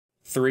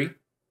3,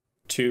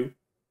 2,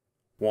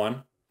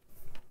 1.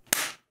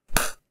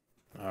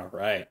 All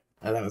right.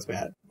 Oh, that was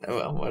bad. Oh,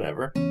 well,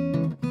 whatever.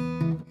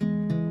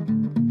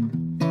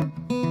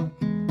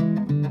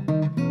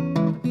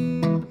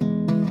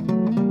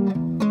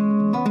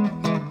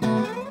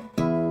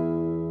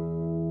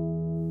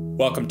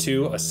 Welcome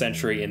to A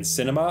Century in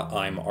Cinema.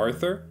 I'm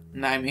Arthur.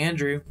 And I'm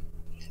Andrew.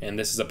 And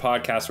this is a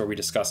podcast where we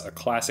discuss a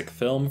classic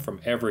film from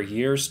every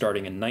year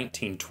starting in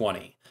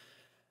 1920.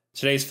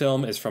 Today's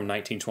film is from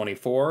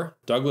 1924,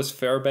 Douglas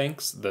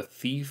Fairbanks' The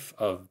Thief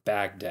of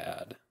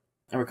Bagdad.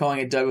 And we're calling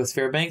it Douglas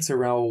Fairbanks or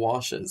Raoul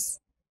Walsh's?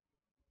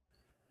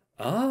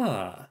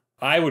 I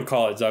would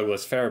call it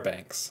Douglas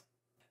Fairbanks.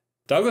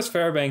 Douglas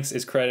Fairbanks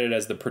is credited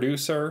as the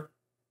producer,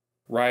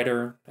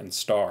 writer, and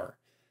star.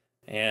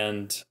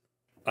 And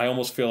I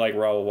almost feel like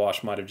Raoul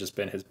Walsh might have just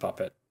been his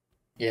puppet.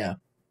 Yeah.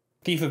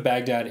 Thief of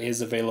Bagdad is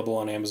available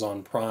on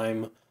Amazon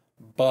Prime,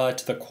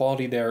 but the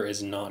quality there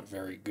is not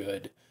very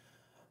good.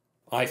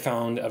 I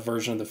found a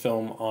version of the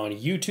film on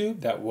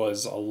YouTube that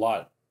was a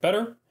lot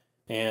better,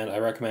 and I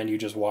recommend you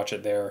just watch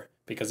it there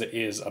because it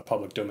is a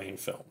public domain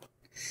film.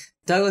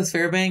 Douglas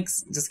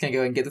Fairbanks, just gonna go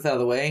ahead and get this out of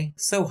the way,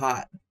 so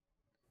hot.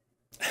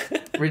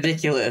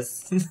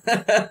 Ridiculous. He's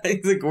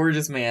a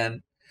gorgeous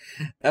man.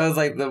 That was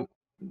like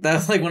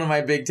one of my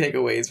big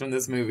takeaways from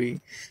this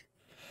movie.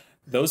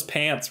 Those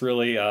pants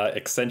really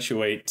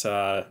accentuate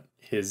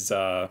his...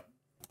 they're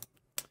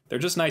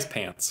just nice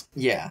pants.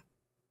 Yeah.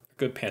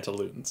 Good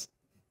pantaloons.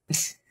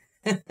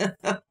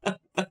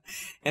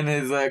 And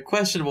his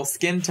questionable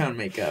skin tone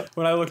makeup.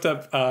 When I looked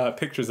up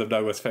pictures of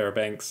Douglas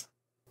Fairbanks,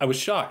 I was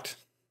shocked.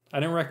 I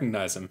didn't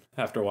recognize him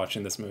after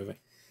watching this movie.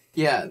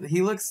 Yeah,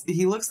 he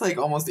looks like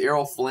almost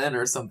Errol Flynn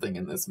or something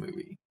in this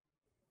movie.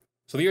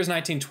 So the year is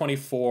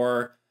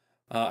 1924.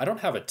 I don't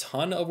have a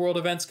ton of world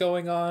events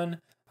going on.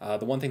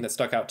 The one thing that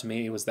stuck out to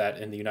me was that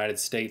in the United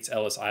States,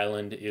 Ellis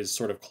Island is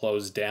sort of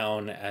closed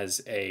down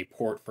as a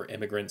port for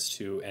immigrants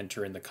to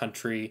enter in the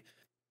country.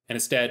 And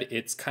instead,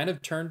 it's kind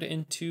of turned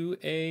into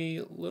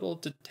a little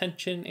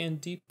detention and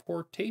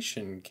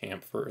deportation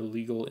camp for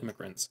illegal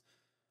immigrants.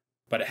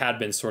 But it had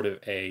been sort of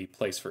a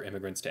place for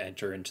immigrants to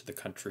enter into the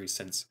country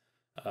since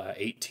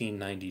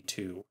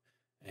 1892.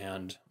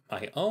 And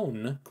my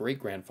own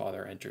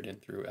great-grandfather entered in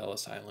through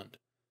Ellis Island.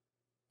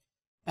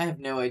 I have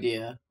no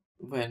idea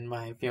when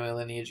my family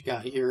lineage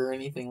got here or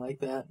anything like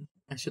that.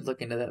 I should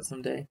look into that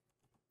someday.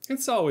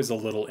 It's always a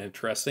little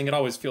interesting. It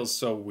always feels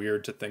so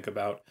weird to think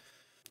about.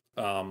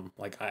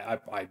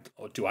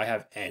 Do I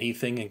have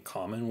anything in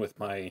common with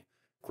my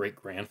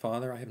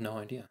great-grandfather? I have no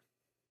idea.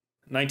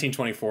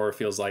 1924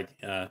 feels like,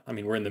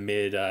 we're in the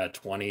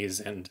mid-20s,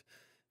 and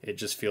it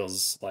just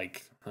feels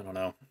like, I don't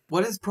know.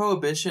 What is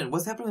Prohibition?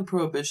 What's happening with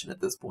Prohibition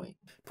at this point?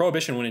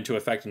 Prohibition went into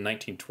effect in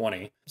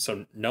 1920,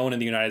 so no one in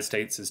the United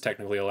States is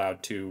technically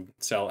allowed to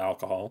sell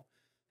alcohol.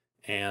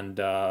 And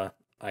I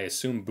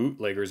assume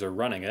bootleggers are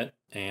running it,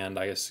 and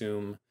I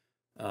assume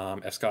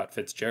F. Scott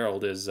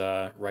Fitzgerald is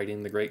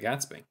writing The Great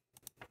Gatsby.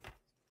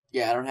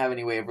 Yeah, I don't have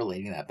any way of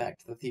relating that back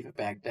to The Thief of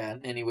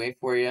Baghdad anyway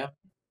for you.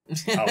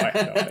 Oh, I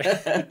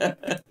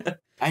know.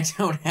 I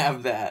don't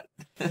have that.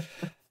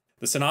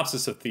 The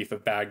synopsis of Thief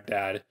of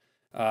Baghdad.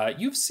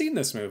 You've seen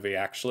this movie,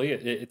 actually.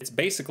 It's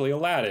basically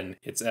Aladdin.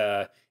 It's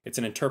an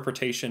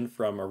interpretation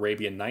from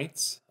Arabian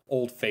Nights,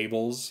 old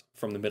fables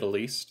from the Middle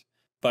East.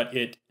 But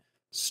it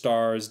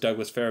stars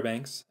Douglas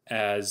Fairbanks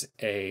as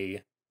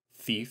a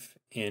thief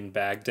in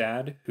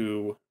Baghdad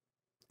who,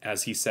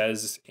 as he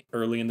says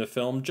early in the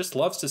film, just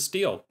loves to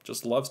steal,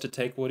 just loves to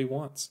take what he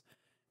wants.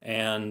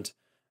 And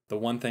the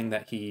one thing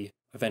that he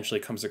eventually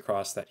comes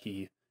across that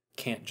he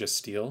can't just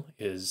steal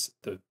is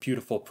the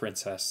beautiful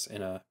princess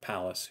in a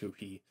palace who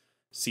he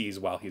sees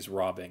while he's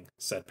robbing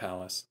said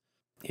palace.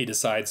 He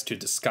decides to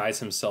disguise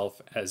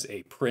himself as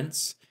a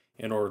prince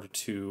in order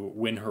to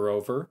win her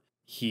over.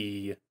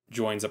 He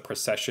joins a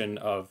procession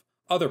of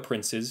other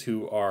princes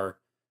who are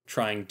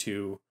trying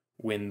to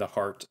win the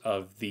heart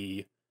of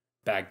the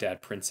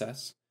Baghdad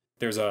princess.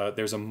 There's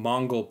a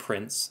Mongol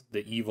prince,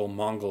 the evil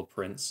Mongol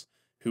prince,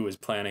 who is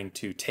planning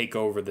to take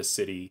over the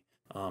city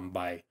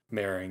by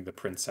marrying the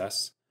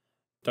princess.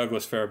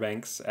 Douglas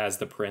Fairbanks, as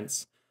the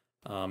prince,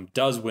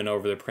 does win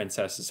over the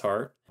princess's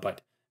heart,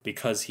 but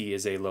because he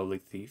is a lowly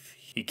thief,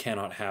 he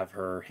cannot have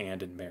her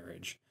hand in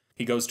marriage.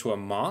 He goes to a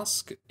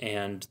mosque,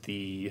 and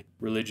the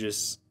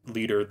religious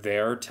leader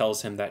there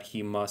tells him that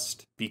he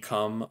must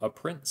become a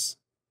prince,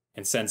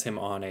 and sends him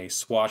on a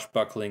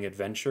swashbuckling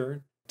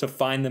adventure to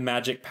find the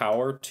magic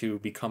power to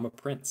become a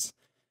prince.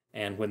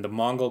 And when the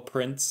Mongol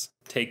prince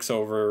takes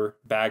over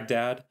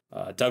Baghdad,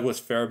 Douglas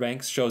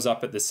Fairbanks shows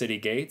up at the city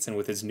gates and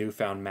with his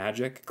newfound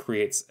magic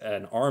creates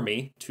an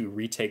army to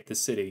retake the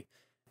city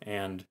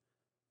and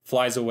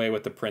flies away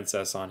with the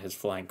princess on his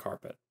flying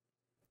carpet.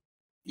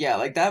 Yeah,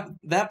 like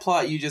that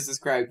plot you just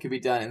described could be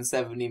done in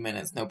 70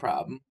 minutes, no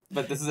problem.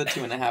 But this is a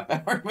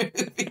 2.5-hour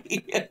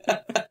movie.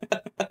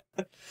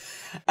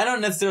 I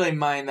don't necessarily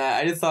mind that.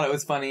 I just thought it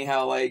was funny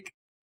how, like,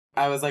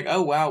 I was like,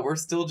 oh wow, we're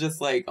still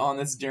just like on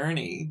this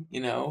journey,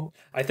 you know?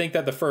 I think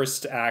that the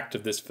first act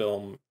of this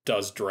film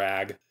does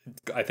drag.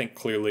 I think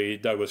clearly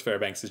Douglas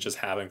Fairbanks is just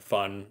having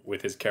fun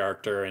with his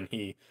character, and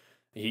he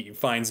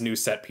finds new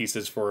set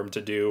pieces for him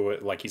to do,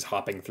 like he's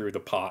hopping through the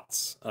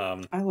pots.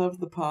 I love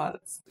the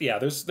pots. Yeah,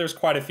 there's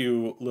quite a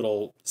few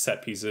little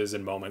set pieces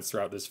and moments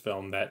throughout this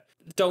film that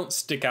don't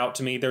stick out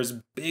to me. There's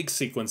big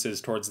sequences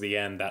towards the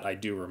end that I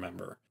do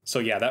remember. So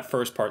yeah, that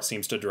first part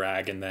seems to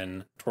drag, and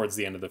then towards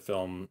the end of the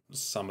film,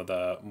 some of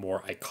the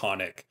more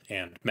iconic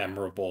and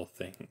memorable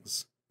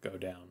things go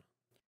down.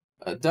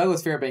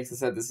 Douglas Fairbanks has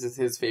said this is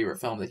his favorite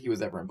film that he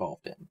was ever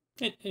involved in.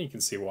 And you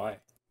can see why.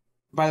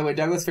 By the way,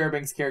 Douglas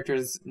Fairbanks'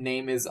 character's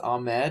name is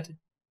Ahmed.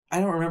 I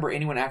don't remember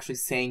anyone actually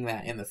saying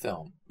that in the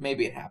film.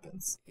 Maybe it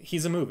happens.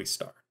 He's a movie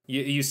star.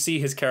 You see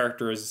his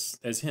character as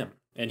him,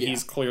 and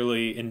he's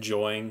clearly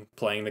enjoying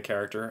playing the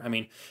character. I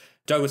mean,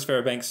 Douglas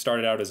Fairbanks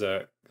started out as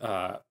a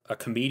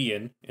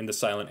comedian in the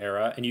silent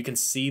era, and you can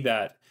see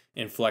that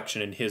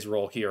inflection in his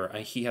role here.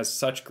 He has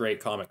such great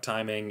comic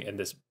timing and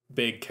this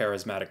big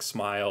charismatic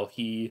smile.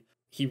 He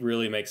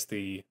really makes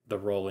the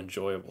role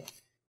enjoyable.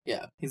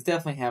 Yeah, he's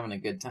definitely having a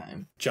good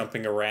time.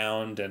 Jumping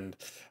around, and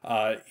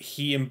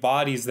he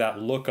embodies that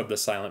look of the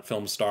silent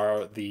film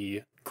star,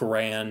 the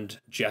grand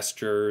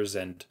gestures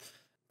and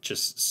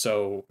just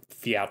so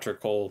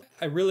theatrical.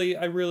 I really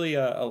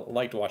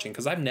liked watching,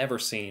 because I've never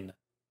seen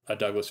a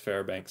Douglas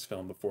Fairbanks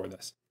film before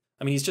this.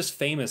 I mean, he's just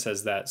famous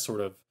as that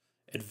sort of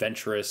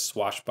adventurous,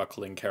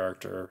 swashbuckling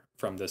character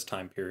from this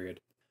time period.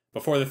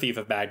 Before The Thief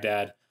of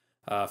Bagdad,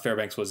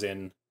 Fairbanks was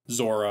in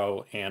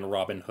Zorro and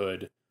Robin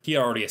Hood. He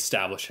already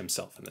established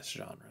himself in this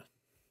genre.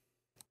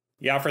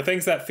 Yeah, for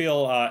things that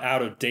feel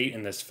out of date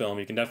in this film,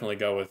 you can definitely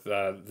go with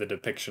the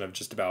depiction of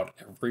just about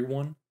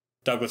everyone.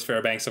 Douglas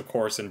Fairbanks, of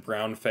course, in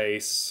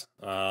brownface.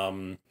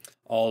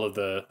 All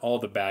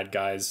the bad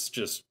guys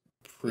just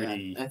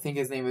pretty. Yeah, I think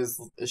his name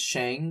is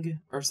Shang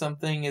or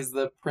something. Is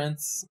the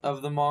prince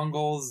of the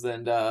Mongols,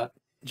 and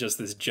just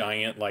this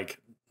giant, like,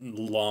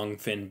 long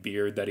thin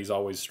beard that he's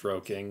always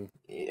stroking.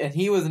 And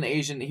he was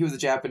a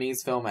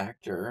Japanese film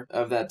actor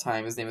of that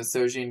time. His name is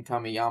Sojin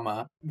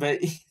Kamiyama. But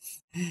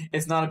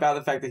it's not about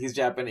the fact that he's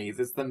Japanese.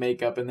 It's the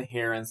makeup and the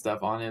hair and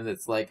stuff on him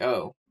that's like,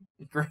 oh,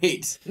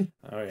 great.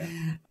 Oh yeah.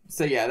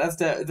 So yeah, that's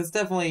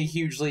definitely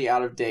hugely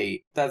out of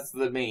date. That's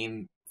the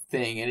main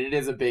thing, and it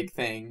is a big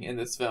thing in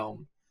this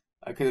film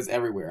because it's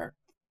everywhere.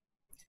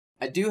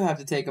 I do have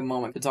to take a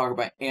moment to talk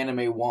about Anna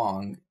May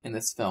Wong in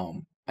this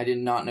film. I did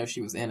not know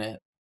she was in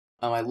it.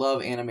 I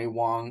love Anna May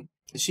Wong.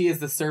 She is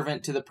the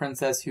servant to the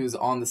princess who's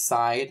on the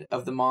side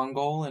of the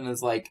Mongol and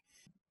is like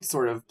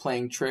sort of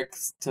playing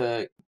tricks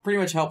to pretty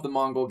much help the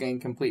Mongol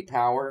gain complete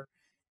power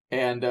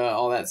and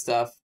all that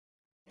stuff.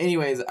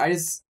 Anyways,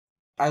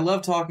 I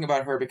love talking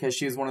about her because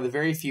she was one of the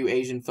very few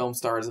Asian film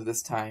stars of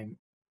this time.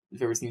 If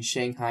you've ever seen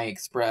Shanghai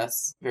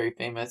Express, very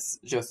famous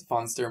Joseph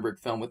von Sternberg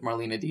film with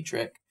Marlene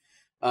Dietrich.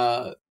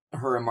 Her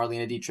and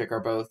Marlene Dietrich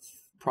are both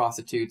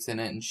prostitutes in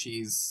it, and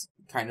she's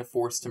kind of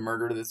forced to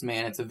murder this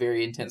man. It's a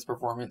very intense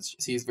performance.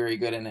 She's very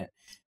good in it.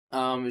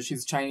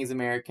 She's a Chinese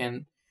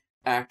American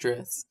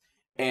actress,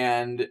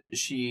 and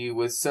she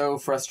was so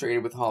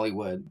frustrated with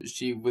Hollywood.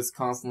 She was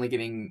constantly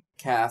getting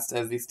cast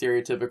as these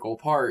stereotypical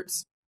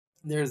parts.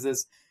 There's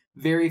this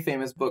very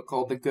famous book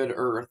called The Good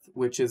Earth,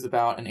 which is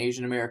about an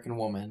Asian American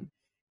woman,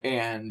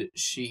 and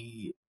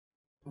she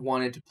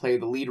wanted to play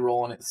the lead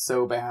role in it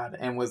so bad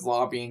and was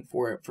lobbying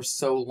for it for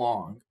so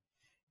long.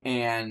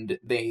 And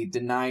they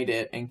denied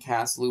it and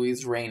cast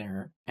Louise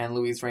Rayner. And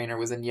Louise Rayner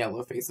was in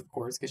Yellowface, of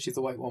course, because she's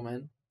a white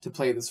woman, to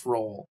play this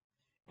role.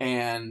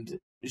 And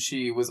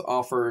she was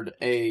offered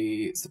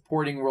a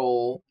supporting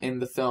role in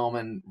the film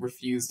and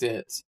refused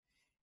it.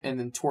 And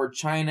then toured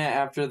China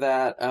after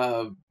that.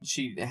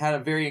 She had a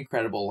very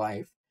incredible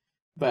life.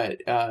 But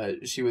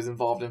she was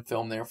involved in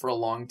film there for a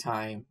long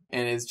time.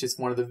 And is just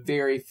one of the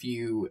very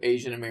few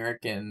Asian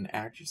American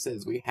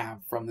actresses we have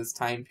from this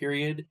time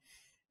period.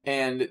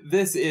 And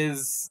this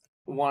is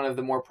one of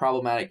the more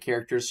problematic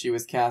characters she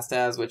was cast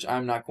as, which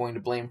I'm not going to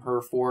blame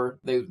her for.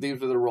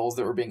 These were the roles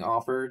that were being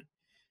offered.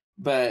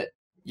 But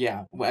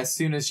yeah, as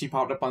soon as she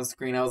popped up on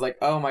screen, I was like,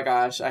 oh my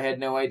gosh, I had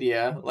no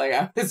idea. Like,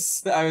 I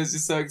was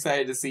just so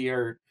excited to see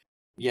her.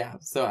 Yeah,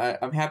 so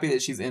I'm happy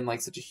that she's in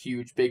like such a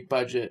huge, big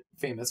budget,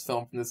 famous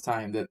film from this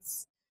time.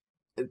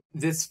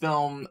 This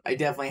film, I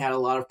definitely had a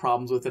lot of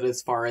problems with it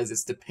as far as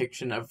its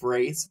depiction of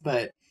race,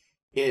 but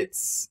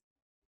its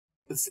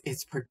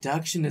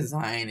production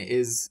design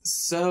is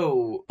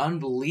so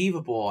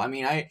unbelievable. I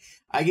mean,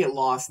 I get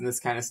lost in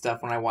this kind of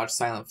stuff when I watch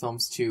silent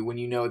films too, when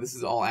you know this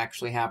is all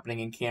actually happening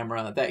in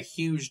camera. That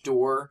huge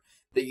door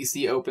that you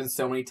see open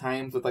so many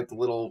times with like the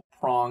little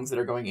prongs that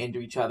are going into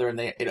each other, and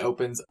it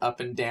opens up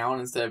and down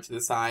instead of to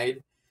the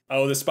side.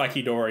 Oh, the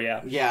spiky door,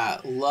 yeah.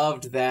 Yeah,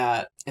 loved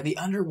that. And the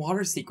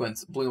underwater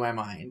sequence blew my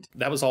mind.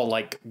 That was all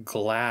like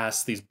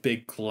glass, these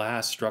big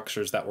glass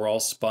structures that were all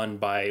spun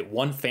by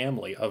one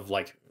family of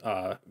like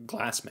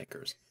glass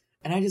makers.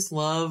 And I just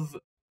love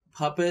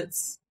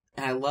puppets,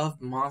 and I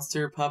love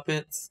monster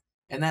puppets.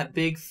 And that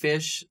big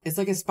fish, it's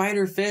like a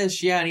spider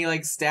fish, yeah, and he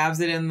like stabs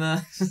it in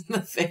the in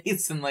the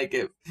face, and like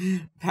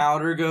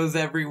powder goes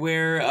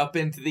everywhere up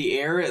into the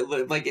air. It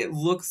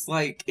looks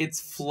like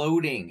it's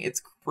floating. It's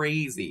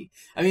crazy.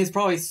 I mean, it's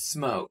probably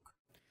smoke.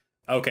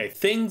 Okay,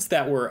 things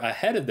that were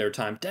ahead of their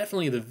time.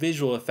 Definitely the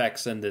visual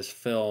effects in this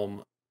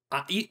film.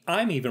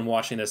 I'm even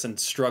watching this and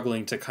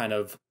struggling to kind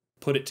of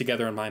put it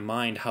together in my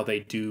mind how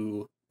they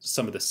do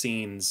some of the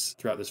scenes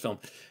throughout this film.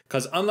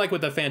 Because unlike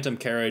with the Phantom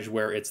Carriage,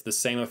 where it's the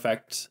same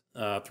effect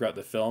throughout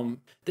the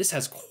film, this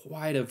has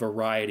quite a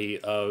variety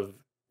of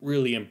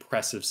really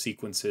impressive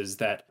sequences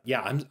that,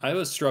 yeah, I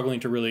was struggling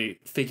to really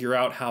figure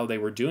out how they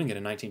were doing it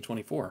in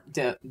 1924.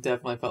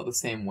 Definitely felt the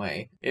same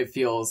way. It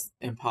feels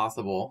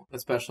impossible,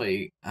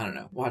 especially, I don't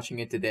know, watching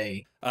it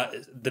today.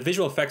 The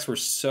visual effects were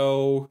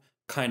so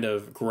kind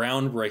of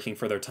groundbreaking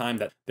for their time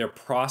that their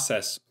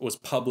process was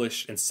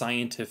published in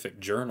scientific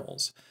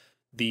journals.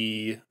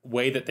 The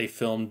way that they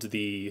filmed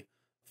the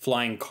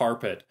flying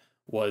carpet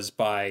was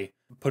by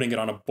putting it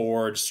on a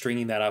board,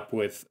 stringing that up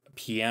with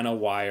piano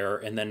wire,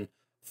 and then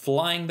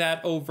flying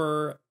that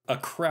over a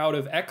crowd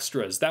of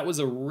extras. That was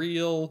a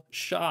real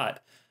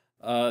shot.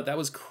 That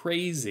was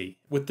crazy.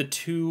 With the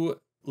two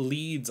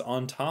leads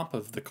on top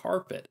of the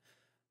carpet.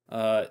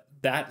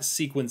 That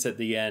sequence at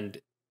the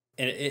end,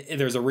 and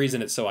there's a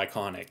reason it's so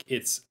iconic.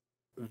 It's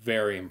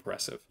very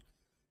impressive.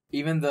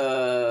 Even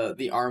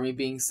the army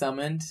being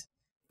summoned,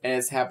 and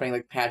it's happening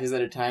like patches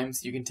at a time,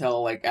 so you can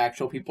tell like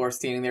actual people are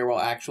standing there while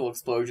actual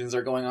explosions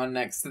are going on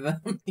next to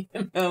them.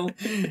 You know,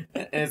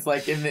 and it's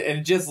like, and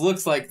it just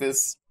looks like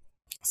this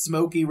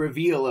smoky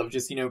reveal of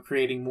just, you know,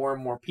 creating more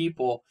and more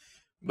people.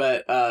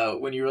 But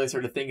when you really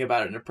start to think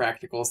about it in a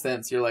practical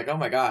sense, you're like, oh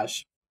my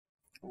gosh,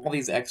 all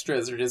these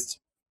extras are just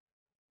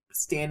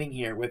standing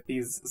here with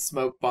these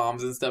smoke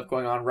bombs and stuff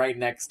going on right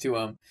next to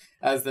them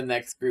as the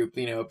next group,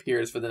 you know,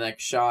 appears for the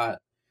next shot.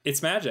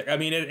 It's magic. I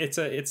mean,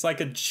 it's like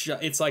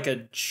a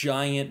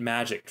giant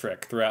magic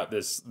trick throughout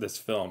this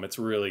film. It's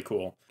really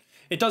cool.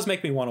 It does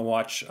make me want to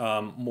watch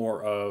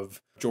more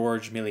of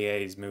George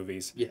Méliès's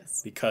movies.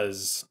 Yes,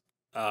 because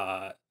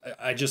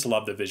I just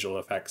love the visual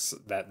effects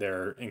that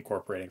they're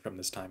incorporating from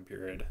this time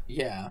period.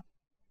 Yeah.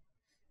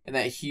 And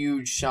that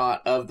huge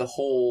shot of the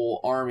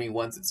whole army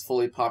once it's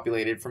fully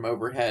populated from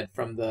overhead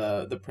from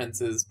the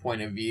prince's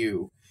point of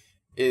view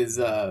is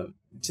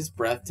just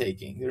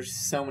breathtaking. There's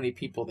so many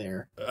people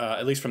there.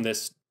 At least from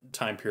this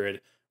time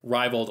period,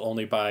 rivaled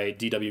only by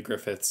D.W.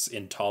 Griffith's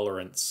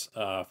Intolerance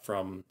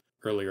from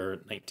earlier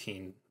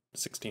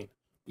 1916.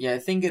 Yeah, I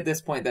think at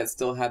this point that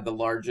still had the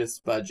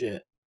largest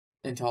budget.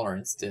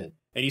 Intolerance did.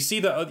 And you see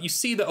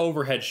the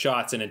overhead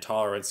shots in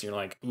Intolerance, and you're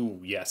like,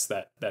 ooh, yes,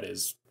 that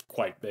is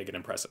quite big and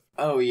impressive.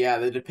 Oh yeah,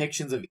 the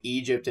depictions of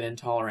Egypt in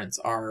Intolerance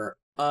are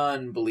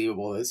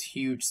unbelievable. Those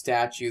huge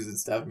statues and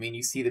stuff. I mean,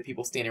 you see the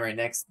people standing right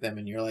next to them,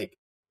 and you're like,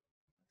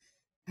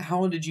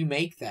 how did you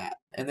make that?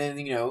 And then,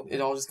 you know,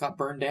 it all just got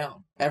burned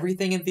down.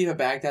 Everything in Thief of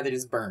Baghdad, they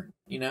just burn,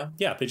 you know?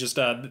 Yeah, they just,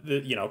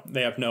 you know,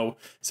 they have no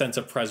sense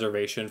of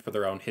preservation for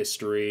their own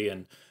history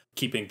and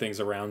keeping things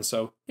around.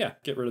 So, yeah,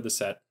 get rid of the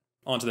set.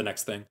 On to the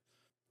next thing.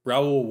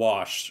 Raoul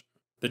Walsh,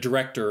 the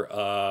director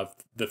of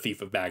The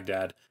Thief of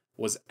Baghdad,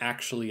 was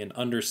actually an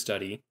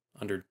understudy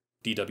under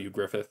D.W.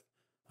 Griffith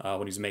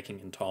when he was making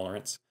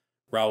Intolerance.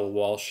 Raoul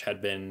Walsh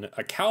had been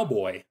a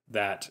cowboy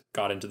that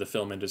got into the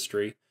film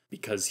industry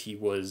because he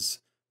was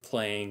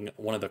playing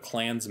one of the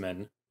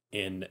Klansmen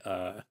in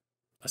a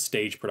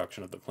stage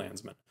production of the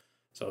Klansmen.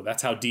 So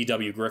that's how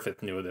D.W.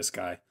 Griffith knew of this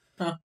guy.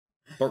 Huh.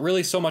 But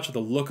really, so much of the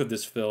look of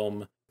this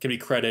film can be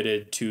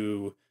credited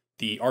to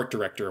the art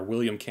director,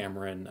 William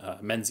Cameron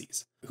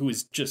Menzies, who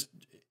is just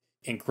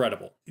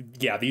incredible.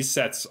 Yeah, these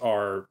sets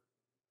are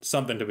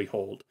something to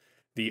behold.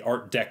 The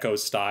Art Deco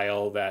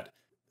style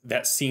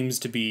that seems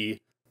to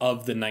be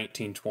of the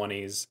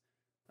 1920s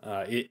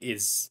it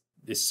is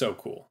so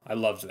cool. I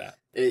loved that.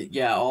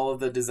 Yeah, all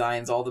of the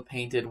designs, all the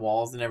painted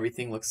walls and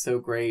everything looks so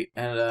great.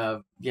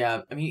 And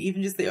yeah, I mean,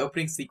 even just the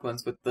opening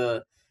sequence with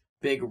the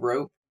big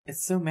rope,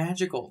 it's so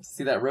magical to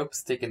see that rope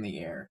stick in the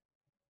air.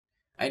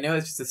 I know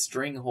it's just a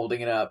string holding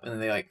it up and then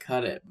they like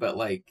cut it, but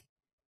like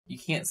you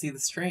can't see the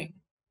string.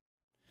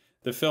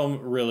 The film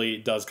really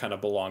does kind of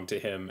belong to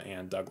him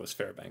and Douglas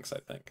Fairbanks, I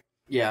think.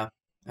 Yeah,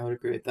 I would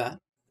agree with that.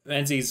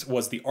 Menzies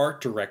was the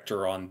art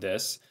director on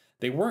this.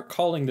 They weren't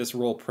calling this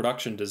role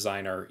production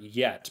designer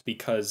yet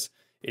because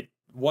it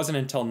wasn't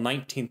until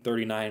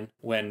 1939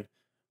 when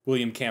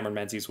William Cameron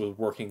Menzies was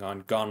working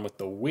on Gone with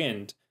the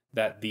Wind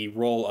that the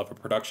role of a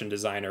production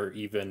designer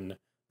even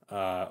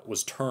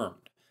was termed.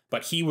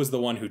 But he was the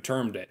one who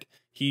termed it.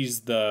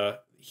 He's the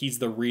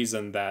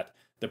reason that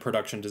the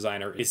production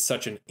designer is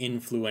such an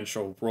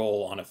influential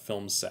role on a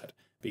film set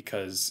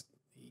because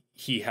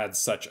he had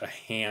such a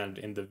hand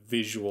in the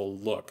visual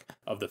look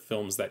of the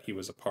films that he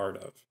was a part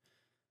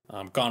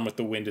of. Gone with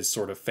the Wind is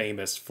sort of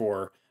famous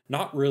for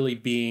not really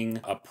being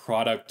a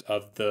product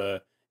of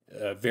the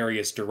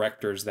various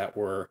directors that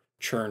were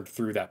churned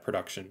through that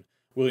production.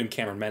 William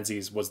Cameron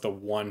Menzies was the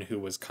one who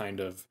was kind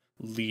of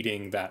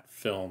leading that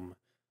film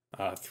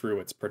through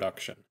its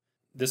production.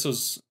 This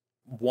was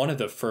one of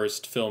the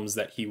first films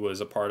that he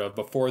was a part of.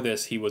 Before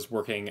this,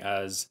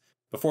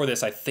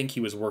 I think he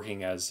was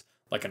working as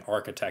like an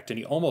architect, and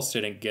he almost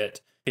didn't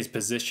get his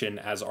position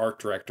as art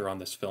director on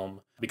this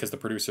film because the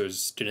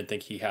producers didn't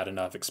think he had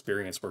enough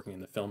experience working in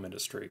the film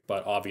industry.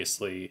 But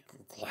obviously,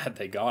 glad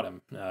they got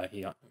him.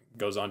 He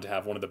goes on to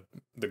have one of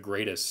the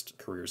greatest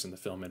careers in the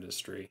film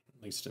industry,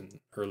 at least in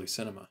early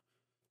cinema.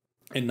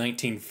 In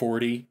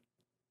 1940,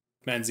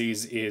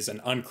 Menzies is an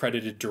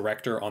uncredited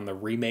director on the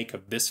remake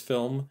of this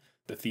film,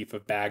 The Thief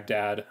of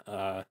Baghdad,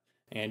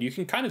 and you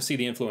can kind of see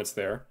the influence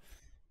there.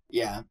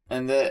 Yeah,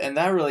 and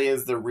that really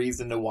is the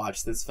reason to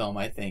watch this film,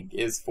 I think,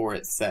 is for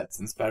its sets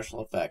and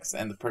special effects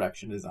and the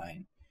production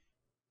design.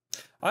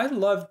 I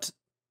loved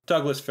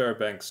Douglas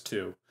Fairbanks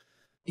too.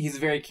 He's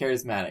very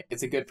charismatic.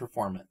 It's a good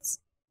performance.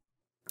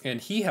 And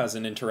he has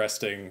an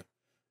interesting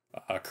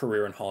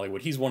career in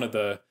Hollywood. He's one of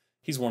the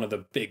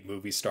big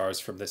movie stars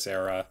from this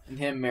era. And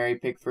him, Mary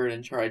Pickford,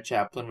 and Charlie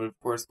Chaplin would, of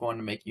course, go on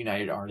to make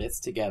United Artists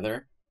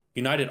together.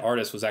 United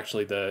Artists was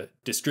actually the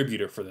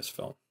distributor for this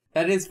film.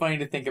 That is funny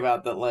to think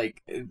about that,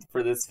 like,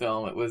 for this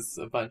film, it was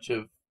a bunch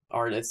of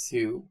artists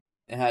who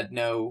had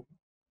no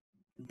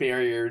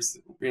barriers,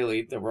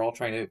 really, that were all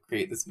trying to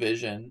create this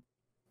vision.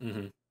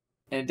 Mm-hmm.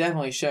 And it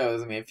definitely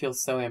shows. I mean, it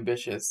feels so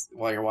ambitious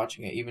while you're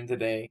watching it, even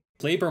today.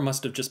 Labor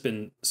must have just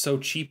been so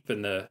cheap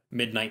in the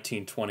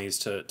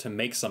mid-1920s to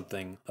make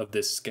something of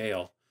this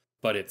scale,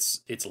 but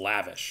it's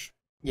lavish.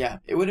 Yeah,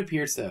 it would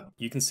appear so.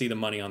 You can see the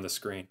money on the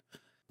screen.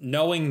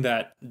 Knowing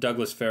that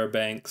Douglas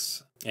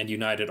Fairbanks and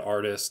United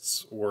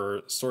Artists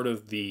were sort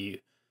of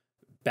the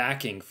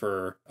backing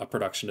for a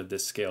production of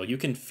this scale, you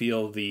can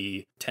feel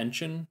the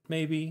tension,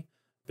 maybe,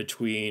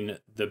 between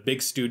the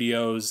big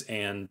studios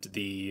and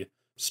the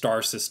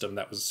star system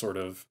that was sort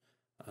of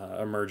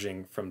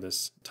emerging from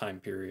this time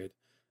period.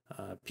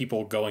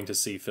 People going to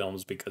see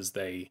films because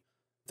they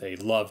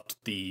loved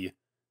the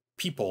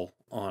people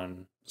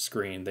on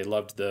screen. They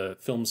loved the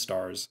film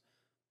stars.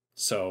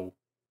 So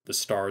the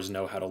stars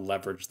know how to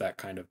leverage that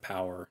kind of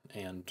power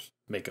and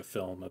make a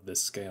film of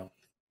this scale.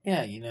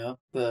 Yeah,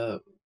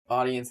 the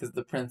audience is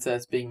the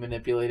princess being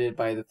manipulated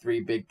by the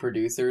three big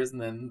producers, and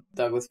then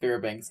Douglas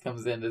Fairbanks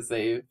comes in to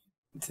save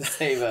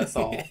us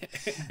all.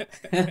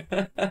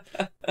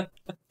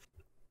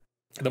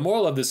 The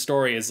moral of this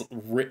story is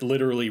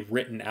literally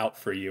written out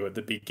for you at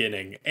the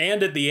beginning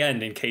and at the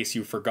end, in case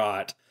you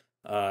forgot.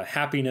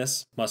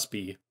 Happiness must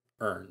be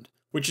earned,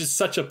 which is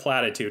such a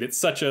platitude. It's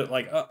such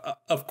a,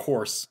 of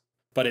course,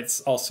 but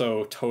it's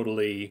also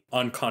totally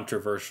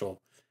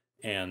uncontroversial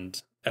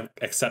and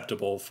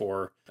acceptable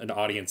for an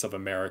audience of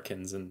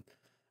Americans. And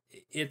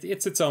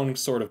it's its own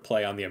sort of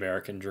play on the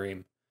American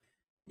dream.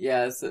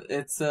 Yeah,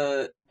 it's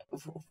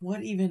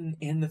what even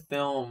in the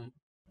film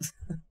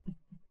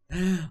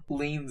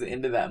leans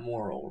into that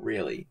moral,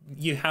 really?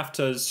 You have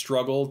to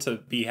struggle to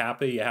be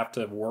happy. You have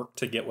to work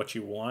to get what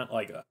you want.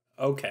 Like,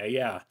 okay,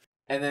 yeah.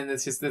 And then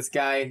it's just this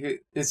guy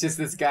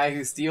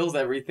who steals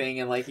everything,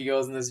 and like he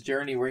goes on this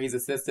journey where he's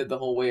assisted the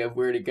whole way of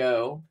where to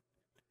go.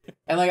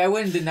 And like I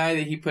wouldn't deny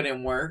that he put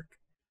in work,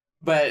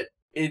 but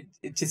it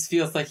just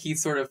feels like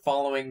he's sort of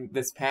following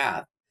this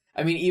path.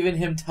 I mean, even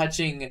him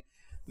touching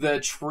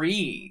the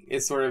tree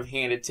is sort of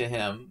handed to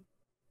him.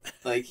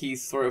 Like he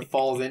sort of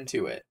falls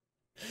into it.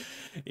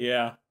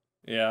 Yeah.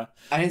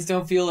 I just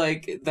don't feel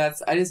like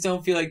that's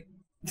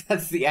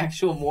the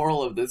actual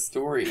moral of this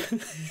story. I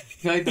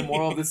feel like the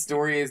moral of this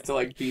story is to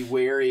like be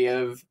wary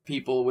of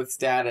people with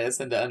status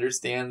and to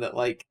understand that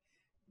like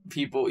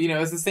people,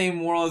 it's the same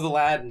moral as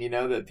Aladdin,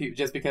 that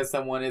just because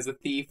someone is a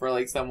thief or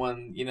like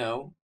someone,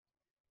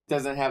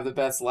 doesn't have the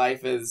best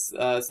life as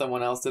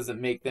someone else doesn't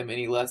make them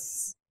any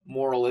less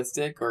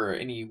moralistic or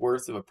any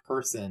worse of a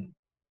person.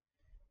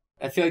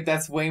 I feel like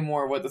that's way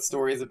more what the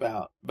story is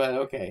about. But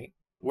okay,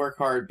 work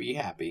hard, be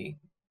happy.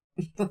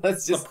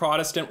 Let's just... The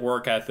Protestant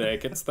work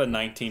ethic. It's the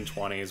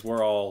 1920s.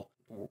 We're all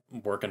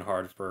working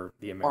hard for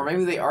the American. Or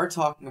maybe they are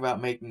talking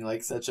about making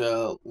like such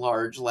a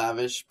large,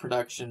 lavish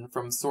production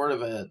from sort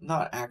of a,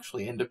 not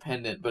actually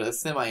independent, but a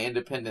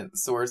semi-independent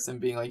source,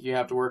 and being like, you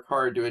have to work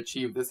hard to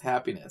achieve this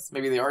happiness.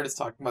 Maybe they are just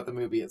talking about the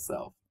movie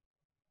itself.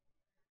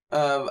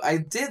 I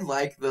did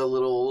like the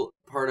little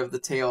part of the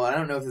tale. I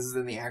don't know if this is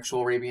in the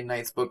actual Arabian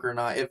Nights book or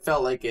not. It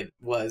felt like it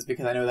was,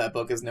 because I know that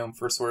book is known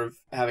for sort of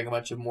having a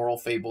bunch of moral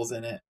fables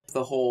in it.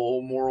 The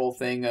whole moral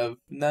thing of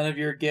none of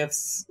your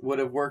gifts would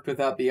have worked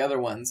without the other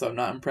one, so I'm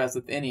not impressed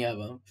with any of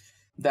them.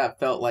 That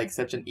felt like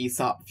such an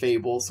Aesop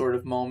fable sort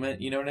of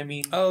moment, you know what I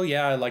mean? Oh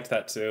yeah, I liked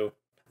that too.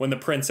 When the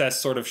princess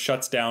sort of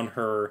shuts down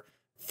her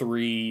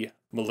 3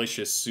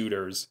 malicious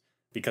suitors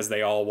because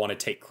they all want to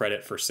take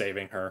credit for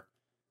saving her.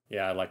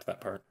 Yeah, I liked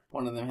that part.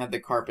 One of them had the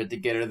carpet to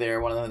get her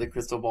there. One of them had the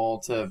crystal ball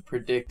to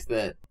predict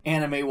that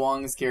Anna May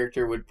Wong's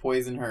character would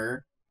poison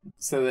her,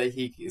 so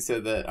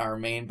that our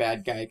main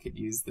bad guy could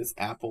use this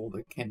apple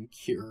that can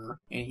cure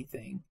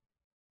anything.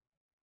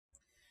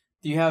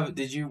 Were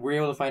you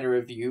able to find a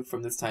review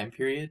from this time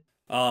period?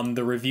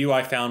 The review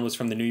I found was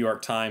from the New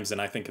York Times,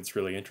 and I think it's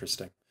really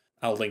interesting.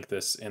 I'll link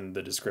this in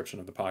the description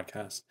of the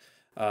podcast.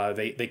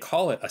 They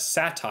call it a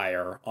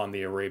satire on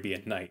the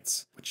Arabian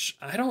Nights, which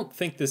I don't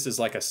think this is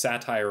like a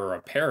satire or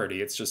a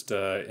parody. It's just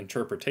a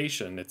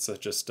interpretation. It's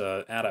just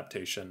a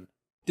adaptation.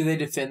 Do they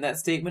defend that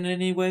statement in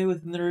any way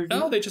within the review?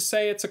 No, they just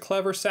say it's a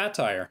clever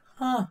satire.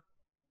 Huh.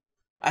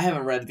 I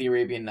haven't read The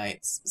Arabian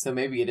Nights, so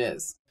maybe it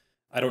is.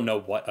 I don't know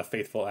what a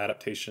faithful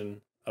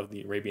adaptation of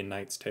the Arabian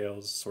Nights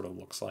tales sort of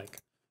looks like.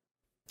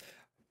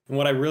 And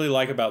what I really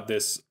like about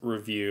this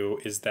review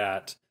is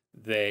that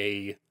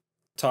they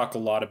talk a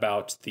lot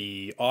about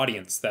the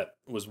audience that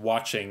was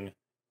watching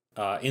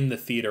in the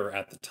theater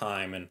at the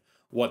time and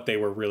what they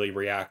were really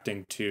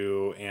reacting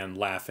to and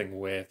laughing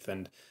with.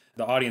 And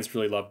the audience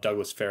really loved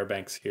Douglas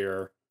Fairbanks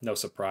here. No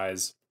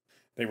surprise.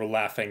 They were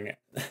laughing.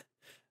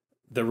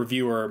 The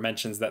reviewer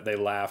mentions that they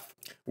laugh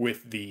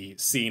with the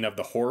scene of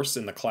the horse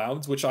in the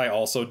clouds, which I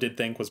also did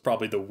think was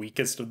probably the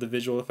weakest of the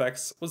visual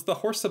effects. Was the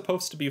horse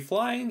supposed to be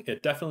flying?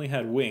 It definitely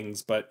had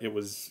wings, but it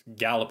was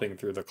galloping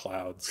through the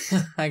clouds.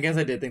 I guess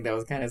I did think that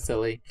was kind of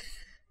silly.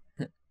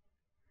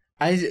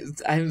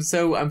 I'm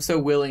so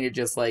willing to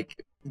just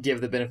like give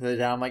the benefit of the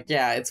doubt. I'm like,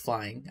 yeah, it's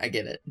flying. I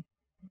get it.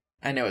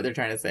 I know what they're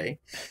trying to say.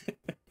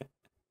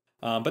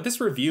 But this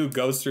review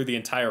goes through the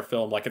entire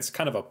film like it's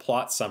kind of a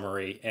plot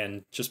summary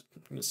and just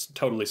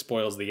totally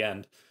spoils the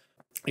end.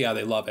 Yeah,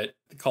 they love it.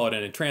 They call it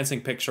an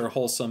entrancing picture,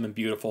 wholesome and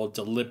beautiful,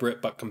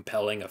 deliberate but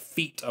compelling, a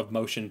feat of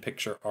motion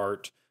picture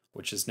art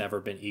which has never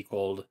been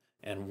equaled,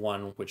 and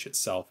one which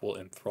itself will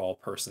enthrall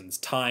persons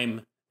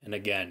time and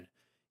again.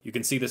 You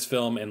can see this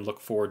film and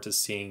look forward to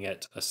seeing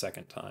it a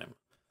second time.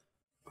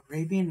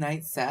 Arabian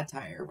Nights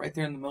satire, right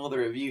there in the middle of the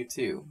review,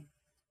 too.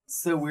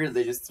 So weird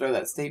they just throw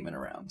that statement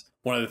around.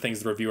 One of the things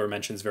the reviewer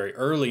mentions very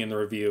early in the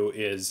review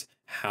is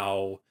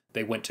how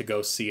they went to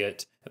go see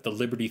it at the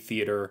Liberty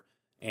Theater,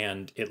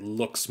 and it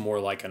looks more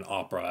like an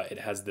opera. It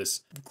has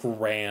this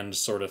grand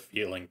sort of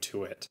feeling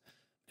to it.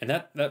 And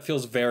that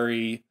feels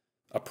very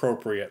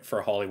appropriate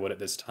for Hollywood at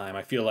this time.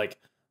 I feel like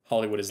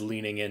Hollywood is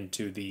leaning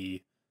into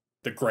the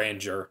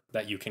grandeur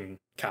that you can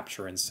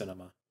capture in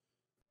cinema.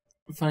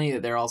 Funny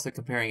that they're also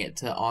comparing it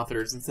to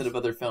authors instead of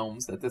other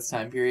films at this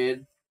time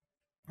period.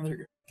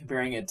 They're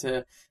comparing it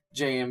to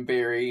J.M.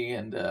 Barrie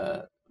and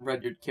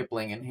Rudyard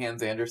Kipling and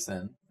Hans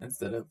Andersen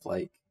instead of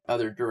like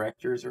other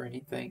directors or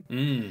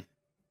anything.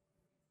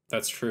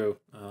 That's true.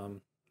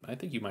 I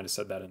think you might have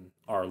said that in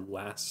our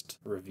last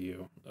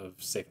review of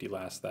Safety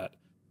Last, that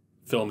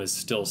film is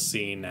still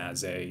seen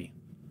as a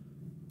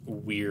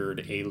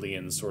weird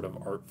alien sort of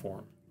art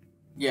form.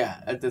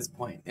 Yeah, at this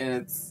point.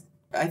 And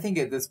I think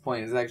at this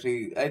point is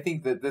actually, I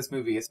think that this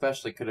movie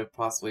especially could have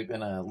possibly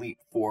been a leap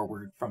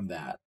forward from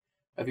that.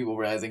 Of people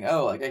realizing,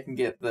 oh, like I can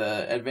get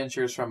the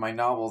adventures from my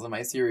novels and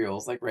my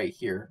serials like right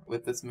here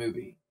with this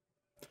movie.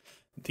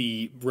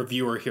 The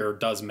reviewer here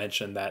does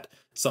mention that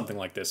something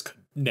like this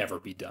could never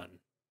be done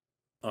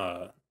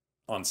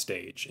on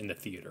stage in the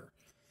theater.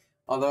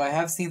 Although I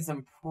have seen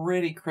some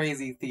pretty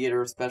crazy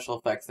theater special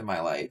effects in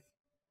my life.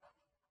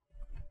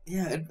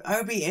 Yeah, I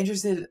would be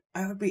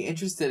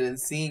interested in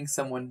seeing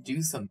someone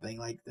do something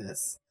like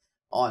this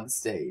on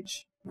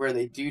stage, where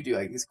they do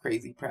like these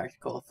crazy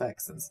practical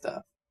effects and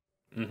stuff.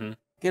 Mm-hmm.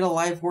 Get a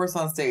live horse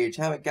on stage,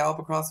 have it gallop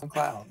across some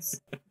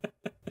clouds.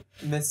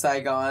 Miss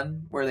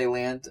Saigon, where they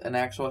land an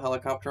actual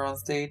helicopter on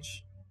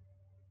stage.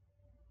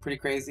 Pretty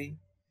crazy.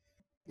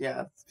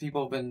 Yeah,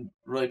 people have been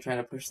really trying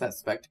to push that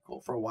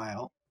spectacle for a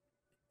while.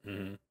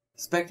 Mm-hmm.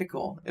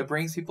 Spectacle, it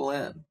brings people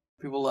in.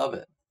 People love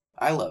it.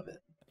 I love it.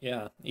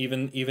 Yeah,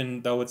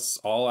 even though it's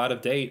all out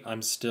of date,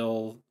 I'm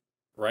still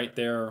right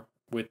there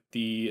with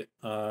the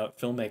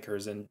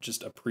filmmakers and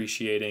just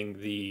appreciating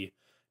the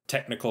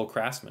technical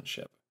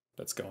craftsmanship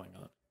that's going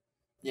on.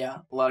 Yeah,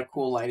 a lot of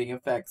cool lighting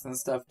effects and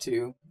stuff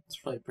too.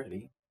 It's really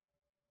pretty.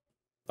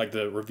 Like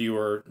the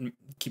reviewer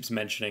keeps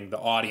mentioning the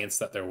audience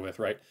that they're with,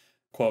 right?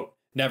 Quote,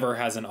 "Never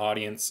has an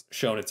audience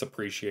shown its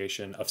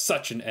appreciation of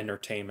such an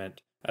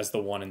entertainment as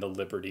the one in the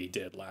Liberty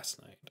did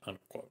last night,"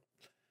 unquote.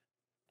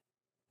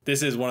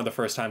 This is one of the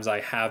first times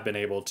I have been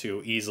able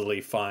to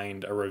easily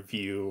find a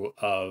review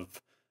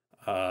of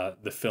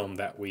the film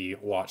that we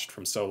watched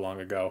from so long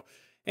ago.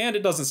 And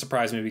it doesn't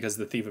surprise me because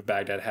The Thief of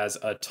Baghdad has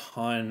a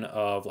ton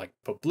of like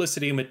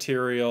publicity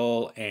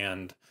material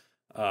and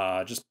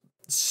just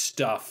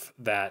stuff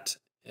that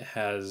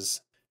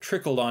has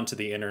trickled onto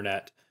the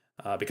internet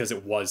because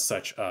it was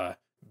such a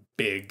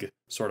big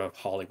sort of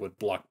Hollywood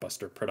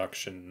blockbuster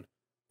production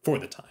for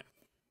the time.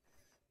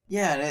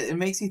 Yeah, and it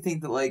makes you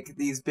think that like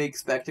these big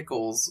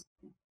spectacles,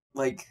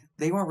 like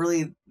they weren't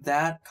really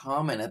that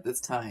common at this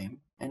time.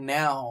 And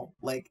now,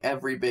 like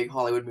every big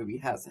Hollywood movie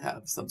has to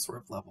have some sort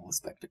of level of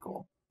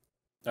spectacle.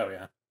 Oh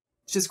yeah.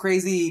 It's just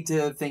crazy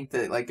to think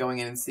that like going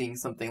in and seeing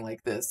something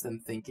like this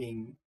and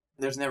thinking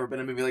there's never been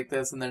a movie like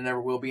this and there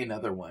never will be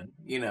another one,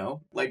 you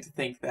know? Like to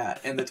think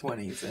that in the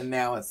 20s. And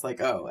now it's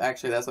like, oh,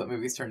 actually that's what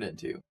movies turned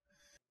into.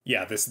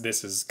 Yeah, this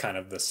is kind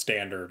of the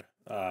standard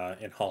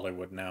in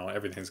Hollywood now.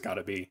 Everything's got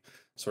to be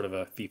sort of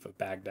a Thief of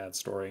Baghdad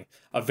story.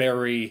 A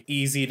very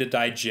easy to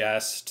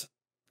digest,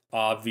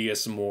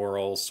 obvious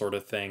moral sort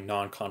of thing,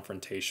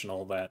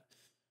 non-confrontational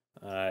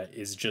that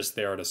is just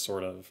there to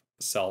sort of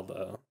sell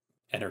the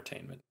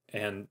entertainment.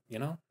 And, you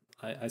know,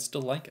 I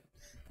still like it.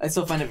 I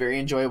still find it very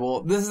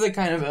enjoyable. This is the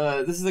kind of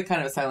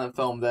a silent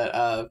film that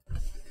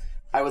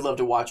I would love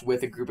to watch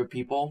with a group of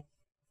people.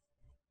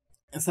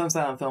 And some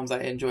silent films I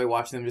enjoy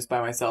watching them just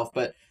by myself,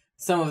 but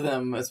some of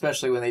them,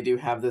 especially when they do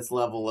have this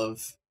level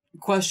of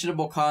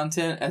questionable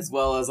content as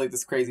well as like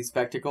this crazy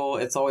spectacle,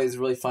 it's always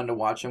really fun to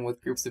watch them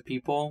with groups of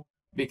people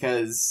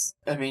because,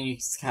 I mean, you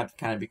just have to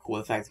kind of be cool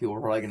with the fact that people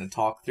are probably going to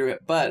talk through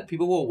it, but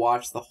people will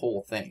watch the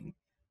whole thing.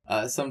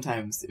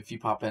 Sometimes if you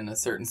pop in a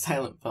certain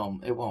silent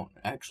film, it won't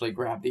actually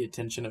grab the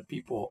attention of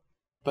people.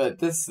 But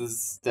this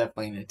is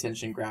definitely an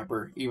attention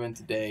grabber, even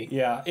today.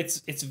 Yeah,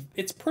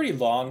 it's pretty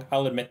long.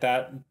 I'll admit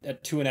that.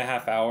 At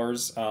 2.5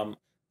 hours,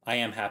 I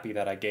am happy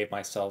that I gave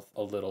myself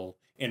a little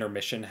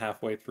intermission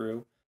halfway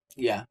through.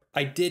 Yeah.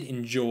 I did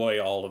enjoy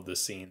all of the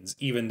scenes,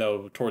 even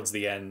though towards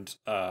the end,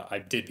 I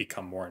did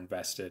become more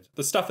invested.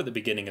 The stuff at the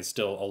beginning is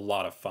still a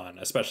lot of fun,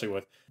 especially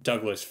with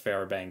Douglas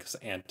Fairbanks'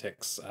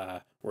 antics,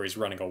 where he's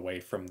running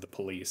away from the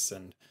police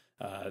and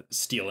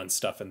stealing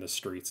stuff in the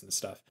streets and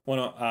stuff.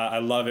 I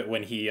love it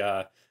when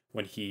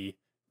he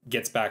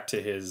gets back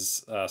to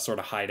his sort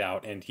of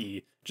hideout and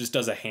he just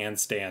does a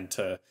handstand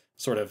to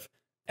sort of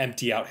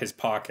empty out his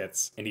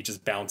pockets, and he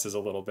just bounces a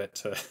little bit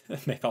to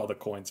make all the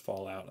coins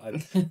fall out. I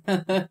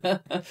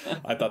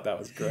thought that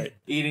was great.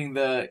 Eating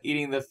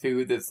the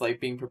food that's like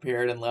being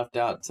prepared and left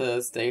out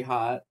to stay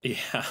hot.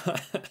 Yeah.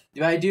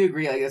 I do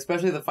agree, like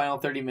especially the final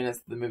 30 minutes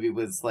of the movie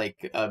was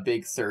like a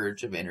big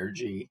surge of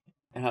energy.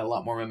 It had a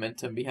lot more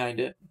momentum behind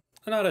it.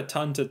 Not a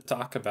ton to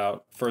talk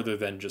about further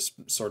than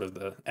just sort of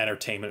the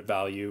entertainment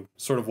value,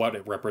 sort of what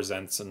it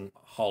represents in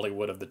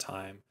Hollywood of the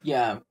time.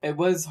 Yeah, it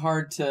was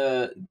hard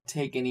to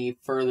take any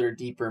further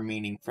deeper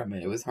meaning from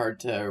it. It was hard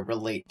to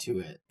relate to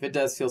it. It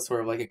does feel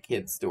sort of like a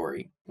kid's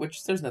story,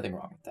 which there's nothing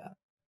wrong with that.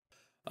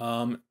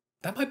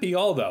 That might be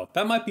all, though.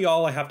 That might be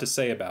all I have to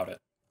say about it.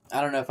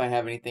 I don't know if I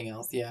have anything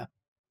else, yeah.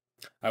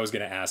 I was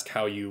going to ask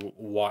how you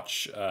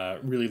watch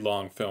really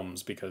long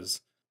films,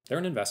 because they're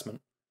an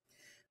investment.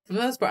 For the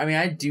most part, I mean,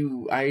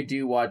 I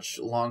do watch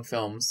long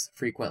films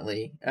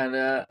frequently, and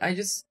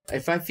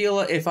if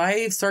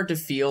I start to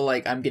feel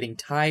like I'm getting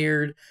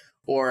tired,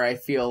 or I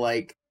feel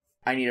like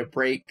I need a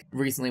break,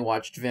 recently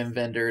watched Wim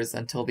Wenders'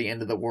 Until the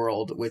End of the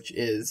World, which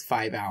is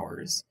 5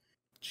 hours.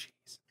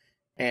 Jeez.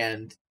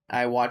 And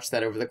I watched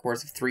that over the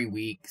course of 3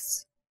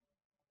 weeks,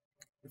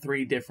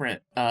 3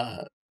 different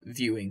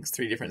viewings,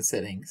 3 different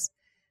sittings.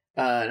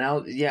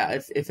 Now, yeah,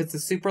 if it's a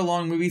super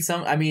long movie,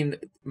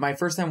 my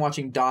first time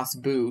watching Das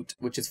Boot,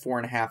 which is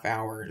 4.5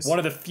 hours. One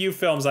of the few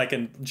films I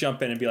can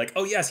jump in and be like,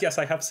 oh, yes,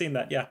 I have seen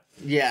that, yeah.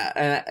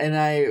 Yeah, and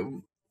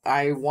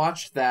I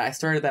watched that. I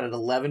started that at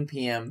 11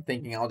 p.m.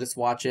 thinking I'll just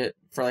watch it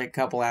for like a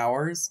couple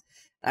hours.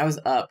 I was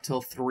up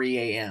till 3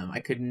 a.m.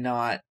 I could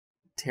not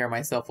tear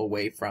myself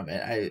away from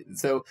it.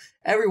 So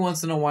every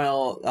once in a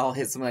while, I'll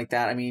hit something like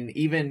that. I mean,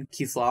 even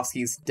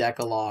Kieslowski's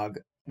Decalogue,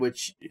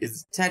 which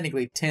is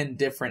technically 10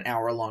 different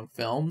hour-long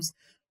films.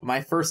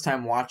 My first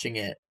time watching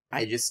it,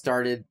 I just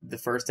started the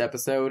first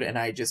episode and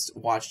I just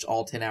watched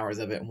all 10 hours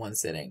of it in one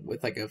sitting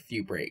with like a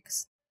few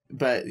breaks.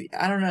 But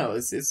I don't know,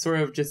 it's sort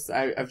of just,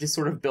 I've just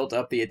sort of built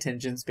up the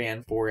attention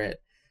span for it.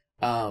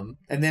 And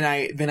then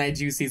I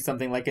do see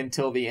something like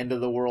Until the End of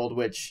the World,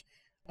 which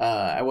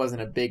I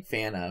wasn't a big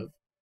fan of.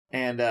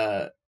 And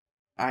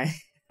I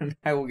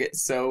will get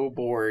so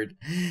bored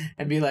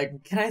and be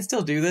like, can I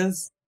still do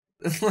this?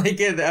 Like,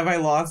 if I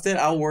lost it,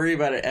 I'll worry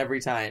about it every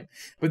time.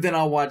 But then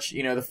I'll watch,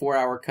 the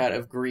 4-hour cut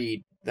of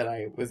Greed that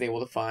I was able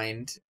to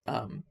find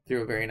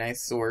through a very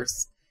nice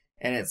source.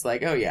 And it's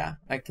like, oh yeah,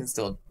 I can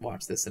still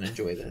watch this and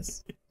enjoy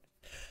this.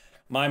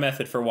 My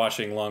method for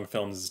watching long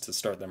films is to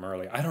start them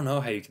early. I don't know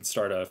how you can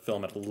start a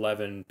film at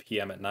 11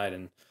 p.m. at night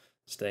and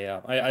stay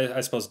up. I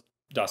suppose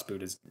Das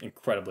Boot is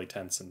incredibly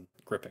tense and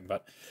gripping,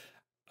 but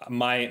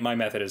my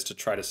method is to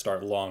try to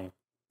start long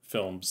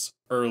films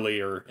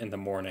earlier in the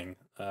morning,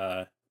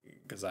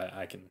 because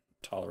I can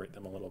tolerate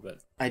them a little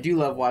bit. I do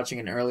love watching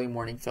an early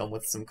morning film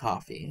with some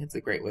coffee. It's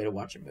a great way to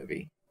watch a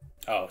movie.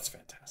 Oh, it's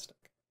fantastic.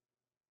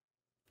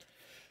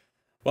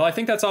 Well, I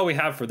think that's all we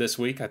have for this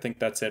week. I think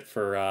that's it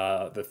for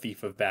The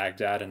Thief of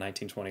Baghdad in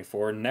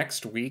 1924.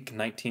 Next week,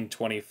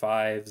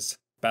 1925's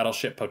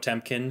Battleship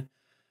Potemkin,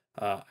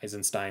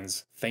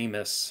 Eisenstein's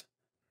famous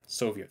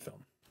Soviet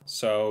film.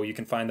 So you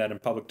can find that in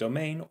public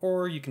domain,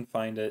 or you can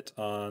find it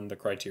on the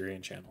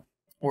Criterion Channel.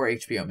 Or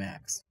HBO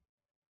Max.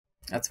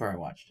 That's where I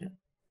watched it.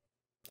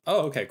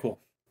 Oh, okay, cool.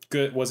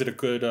 Good. Was it a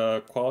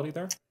good quality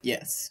there?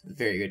 Yes,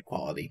 very good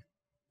quality.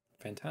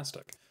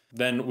 Fantastic.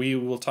 Then we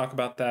will talk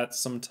about that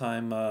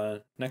sometime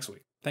next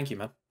week. Thank you,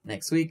 man.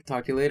 Next week.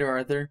 Talk to you later,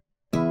 Arthur.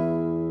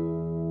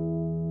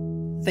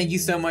 Thank you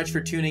so much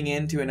for tuning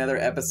in to another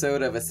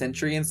episode of A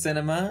Century in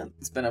Cinema.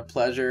 It's been a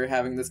pleasure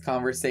having this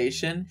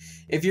conversation.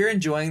 If you're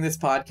enjoying this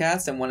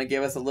podcast and want to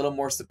give us a little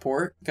more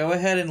support, go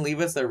ahead and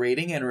leave us a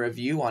rating and a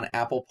review on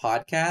Apple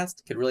Podcast.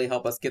 It could really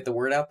help us get the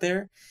word out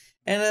there.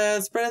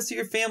 And spread us to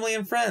your family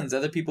and friends,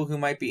 other people who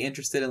might be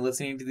interested in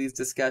listening to these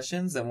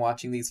discussions and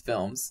watching these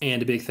films.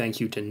 And a big thank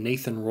you to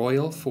Nathan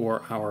Royal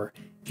for our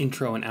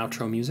intro and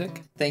outro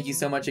music. Thank you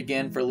so much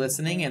again for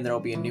listening, and there will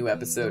be a new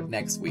episode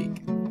next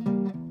week.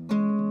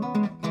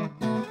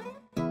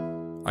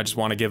 I just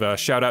want to give a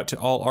shout out to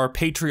all our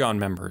Patreon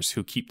members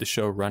who keep the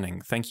show running.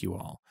 Thank you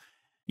all.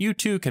 You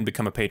too can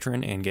become a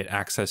patron and get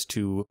access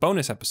to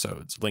bonus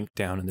episodes linked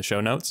down in the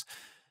show notes.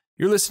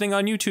 You're listening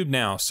on YouTube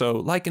now, so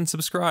like and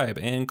subscribe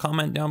and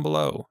comment down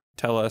below.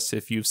 Tell us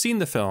if you've seen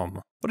the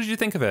film. What did you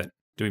think of it?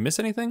 Did we miss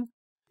anything?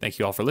 Thank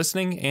you all for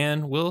listening,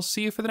 and we'll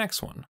see you for the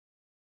next one.